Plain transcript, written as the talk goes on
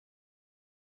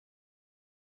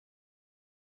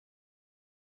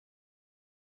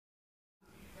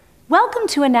Welcome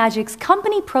to Enagic's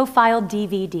Company Profile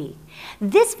DVD.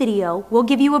 This video will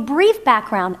give you a brief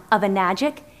background of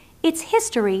Enagic, its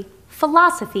history,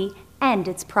 philosophy, and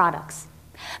its products.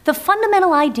 The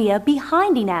fundamental idea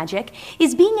behind Enagic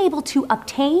is being able to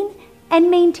obtain and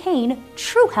maintain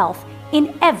true health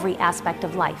in every aspect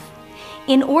of life.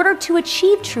 In order to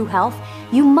achieve true health,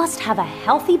 you must have a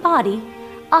healthy body,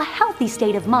 a healthy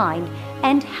state of mind,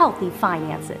 and healthy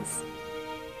finances.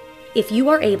 If you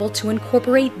are able to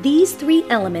incorporate these three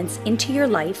elements into your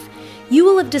life, you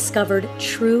will have discovered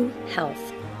true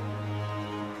health.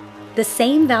 The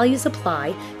same values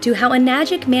apply to how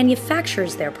Enagic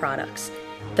manufactures their products,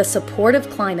 the supportive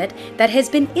climate that has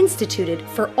been instituted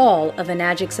for all of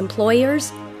Enagic's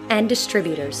employers and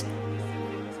distributors,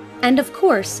 and of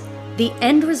course, the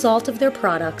end result of their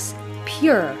products,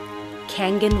 pure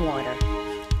Kangen water.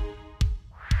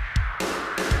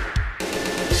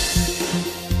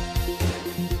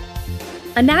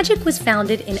 Enagic was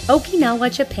founded in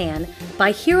Okinawa, Japan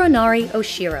by Hironari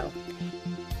Oshiro.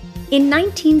 In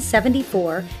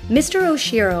 1974, Mr.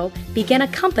 Oshiro began a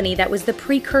company that was the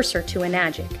precursor to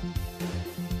Enagic.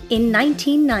 In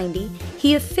 1990,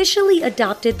 he officially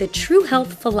adopted the true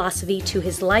health philosophy to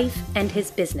his life and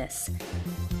his business,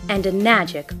 and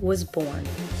Enagic was born.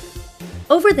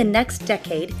 Over the next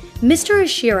decade, Mr.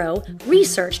 Oshiro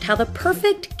researched how the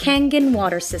perfect Kangen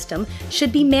water system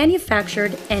should be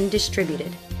manufactured and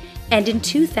distributed. And in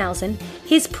 2000,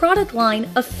 his product line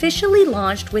officially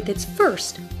launched with its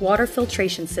first water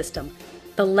filtration system,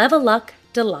 the LeveLuk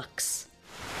DX.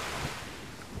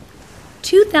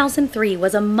 2003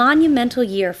 was a monumental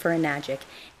year for Enagic,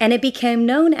 and it became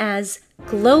known as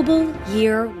Global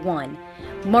Year One,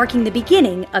 marking the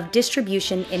beginning of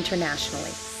distribution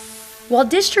internationally. While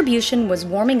distribution was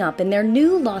warming up in their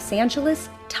new Los Angeles,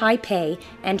 Taipei,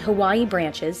 and Hawaii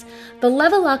branches, the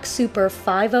LeveLuk Super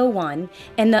 501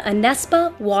 and the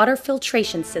Enespa water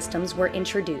filtration systems were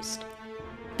introduced.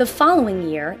 The following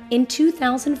year, in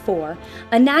 2004,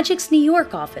 Enagic's New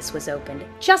York office was opened,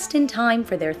 just in time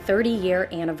for their 30-year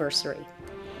anniversary.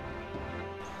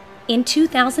 In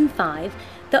 2005,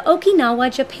 the Okinawa,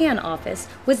 Japan office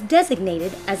was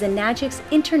designated as Enagic's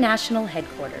international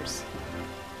headquarters.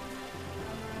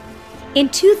 In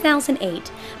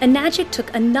 2008, Enagic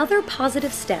took another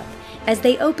positive step as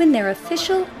they opened their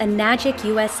official Enagic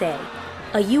USA,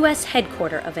 a U.S.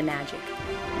 headquarter of Enagic.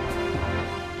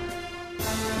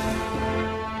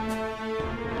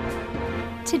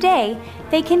 Today,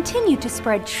 they continue to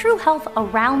spread true health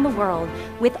around the world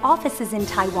with offices in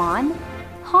Taiwan,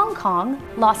 Hong Kong,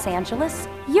 Los Angeles,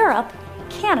 Europe,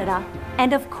 Canada,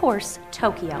 and of course,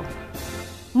 Tokyo.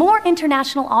 More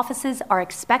international offices are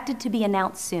expected to be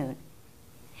announced soon.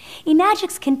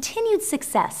 Enagic's continued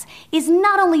success is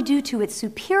not only due to its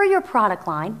superior product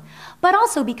line, but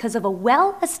also because of a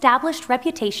well-established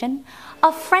reputation,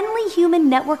 a friendly human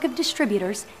network of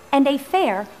distributors, and a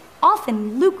fair,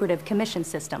 often lucrative commission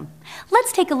system.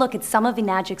 Let's take a look at some of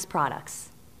Enagic's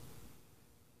products.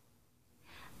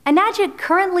 Enagic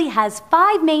currently has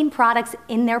 5 main products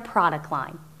in their product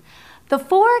line. The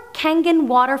 4 Kangen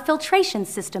water filtration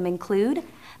system include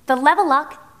the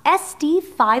LeveLuk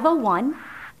SD501,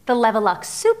 the LeveLuk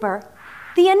Super,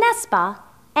 the Enespa,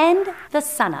 and the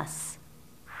Sunus.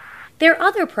 Their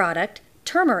other product,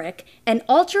 turmeric, an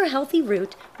ultra-healthy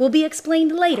root, will be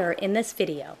explained later in this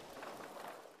video.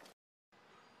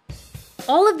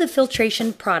 All of the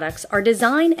filtration products are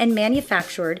designed and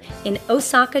manufactured in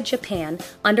Osaka, Japan,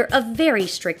 under a very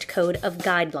strict code of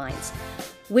guidelines,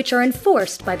 which are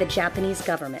enforced by the Japanese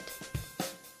government.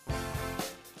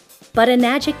 But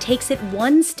Enagic takes it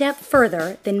one step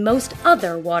further than most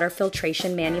other water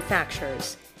filtration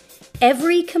manufacturers.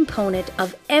 Every component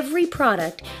of every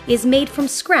product is made from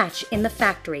scratch in the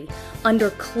factory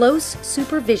under close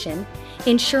supervision,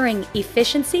 ensuring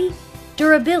efficiency,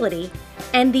 durability,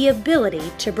 and the ability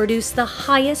to produce the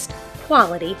highest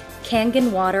quality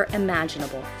Kangen water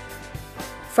imaginable.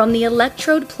 From the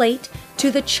electrode plate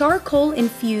to the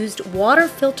charcoal-infused water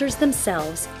filters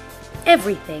themselves,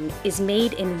 everything is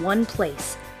made in one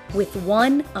place, with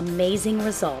one amazing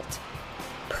result: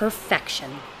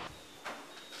 perfection.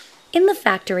 In the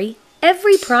factory,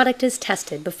 every product is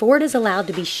tested before it is allowed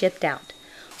to be shipped out.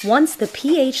 Once the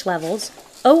pH levels,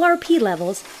 ORP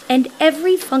levels, and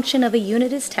every function of a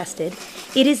unit is tested,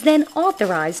 it is then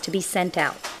authorized to be sent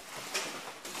out.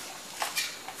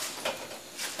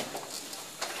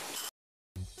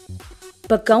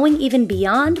 But going even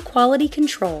beyond quality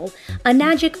control,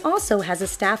 Enagic also has a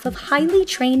staff of highly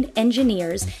trained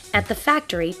engineers at the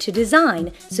factory to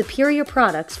design superior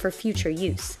products for future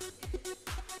use.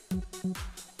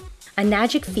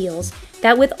 Enagic feels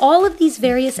that with all of these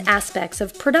various aspects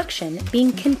of production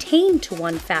being contained to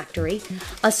one factory,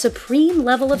 a supreme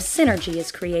level of synergy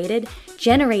is created,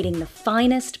 generating the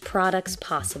finest products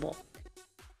possible.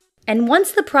 And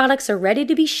once the products are ready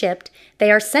to be shipped,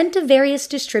 they are sent to various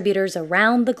distributors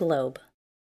around the globe.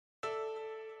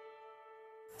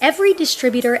 Every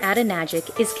distributor at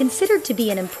Enagic is considered to be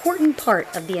an important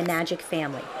part of the Enagic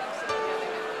family.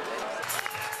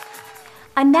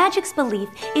 Enagic's belief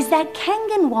is that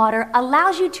Kangen Water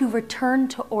allows you to return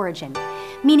to origin,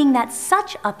 meaning that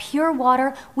such a pure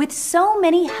water with so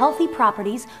many healthy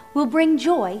properties will bring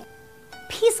joy,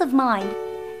 peace of mind,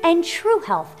 and true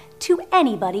health to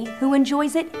anybody who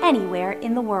enjoys it anywhere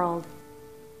in the world.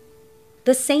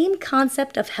 The same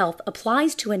concept of health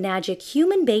applies to Enagic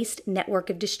human-based network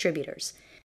of distributors.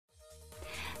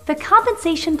 The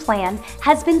compensation plan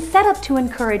has been set up to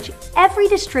encourage every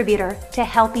distributor to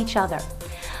help each other,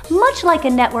 much like a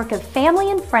network of family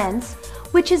and friends,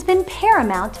 which has been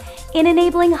paramount in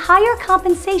enabling higher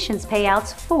compensations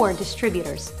payouts for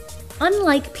distributors.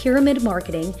 Unlike pyramid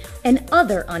marketing and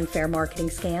other unfair marketing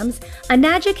scams,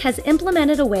 Enagic has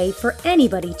implemented a way for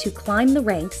anybody to climb the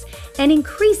ranks and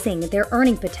increasing their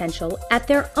earning potential at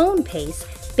their own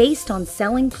pace based on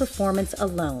selling performance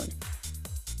alone.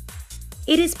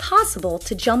 It is possible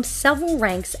to jump several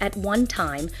ranks at one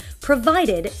time,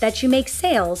 provided that you make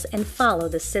sales and follow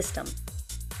the system.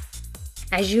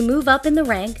 As you move up in the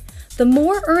rank, the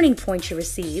more earning points you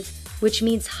receive, which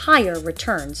means higher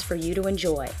returns for you to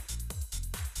enjoy.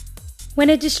 When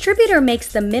a distributor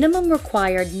makes the minimum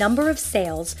required number of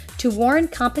sales to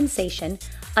warrant compensation,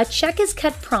 a check is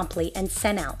cut promptly and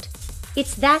sent out.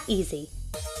 It's that easy.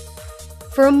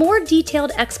 For a more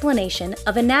detailed explanation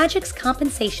of Enagic's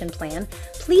compensation plan,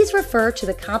 please refer to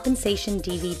the compensation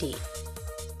DVD.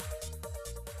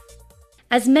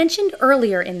 As mentioned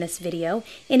earlier in this video,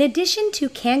 in addition to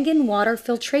Kangen Water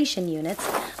filtration units,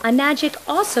 Enagic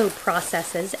also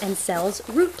processes and sells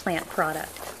root plant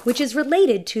product, which is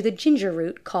related to the ginger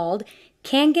root called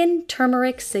Kangen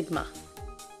turmeric sigma.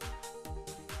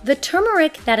 The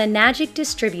turmeric that Enagic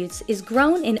distributes is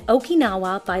grown in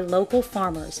Okinawa by local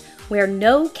farmers, where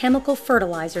no chemical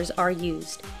fertilizers are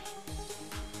used.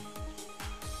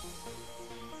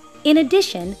 In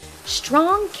addition,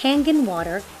 strong Kangen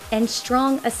water and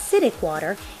strong acidic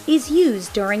water is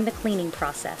used during the cleaning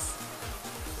process.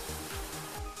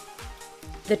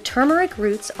 The turmeric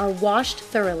roots are washed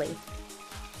thoroughly.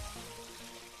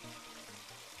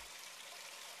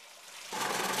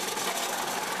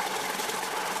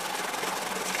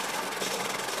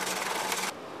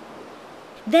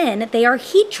 Then they are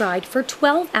heat-dried for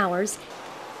 12 hours,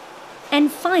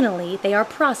 and finally they are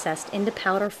processed into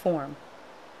powder form.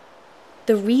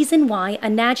 The reason why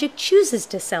Enagic chooses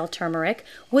to sell turmeric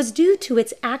was due to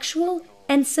its actual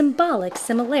and symbolic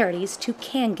similarities to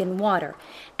Kangen water,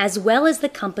 as well as the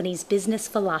company's business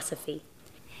philosophy.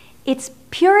 Its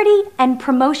purity and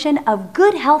promotion of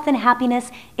good health and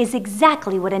happiness is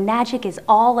exactly what Enagic is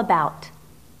all about.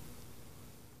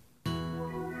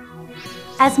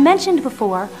 As mentioned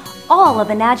before, all of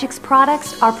Enagic's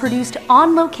products are produced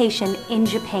on location in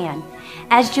Japan,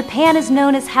 as Japan is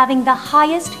known as having the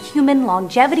highest human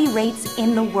longevity rates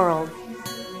in the world.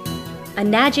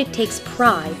 Enagic takes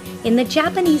pride in the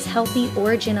Japanese healthy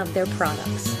origin of their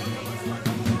products.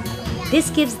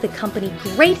 This gives the company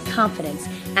great confidence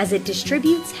as it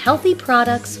distributes healthy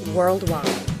products worldwide.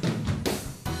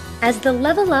 As the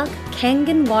LeveLuk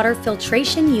Kangen Water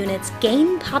filtration units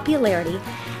gain popularity,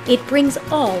 it brings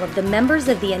all of the members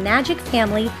of the Enagic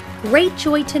family great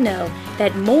joy to know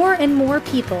that more and more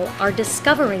people are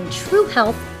discovering true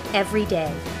health every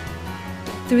day.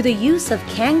 Through the use of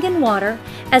Kangen water,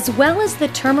 as well as the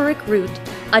turmeric root,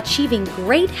 achieving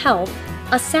great health,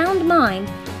 a sound mind,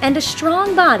 and a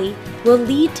strong body will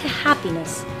lead to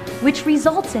happiness, which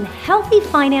results in healthy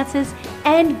finances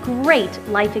and great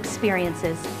life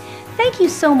experiences. Thank you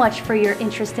so much for your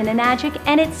interest in Enagic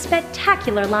and its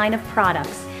spectacular line of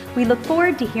products. We look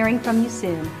forward to hearing from you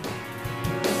soon.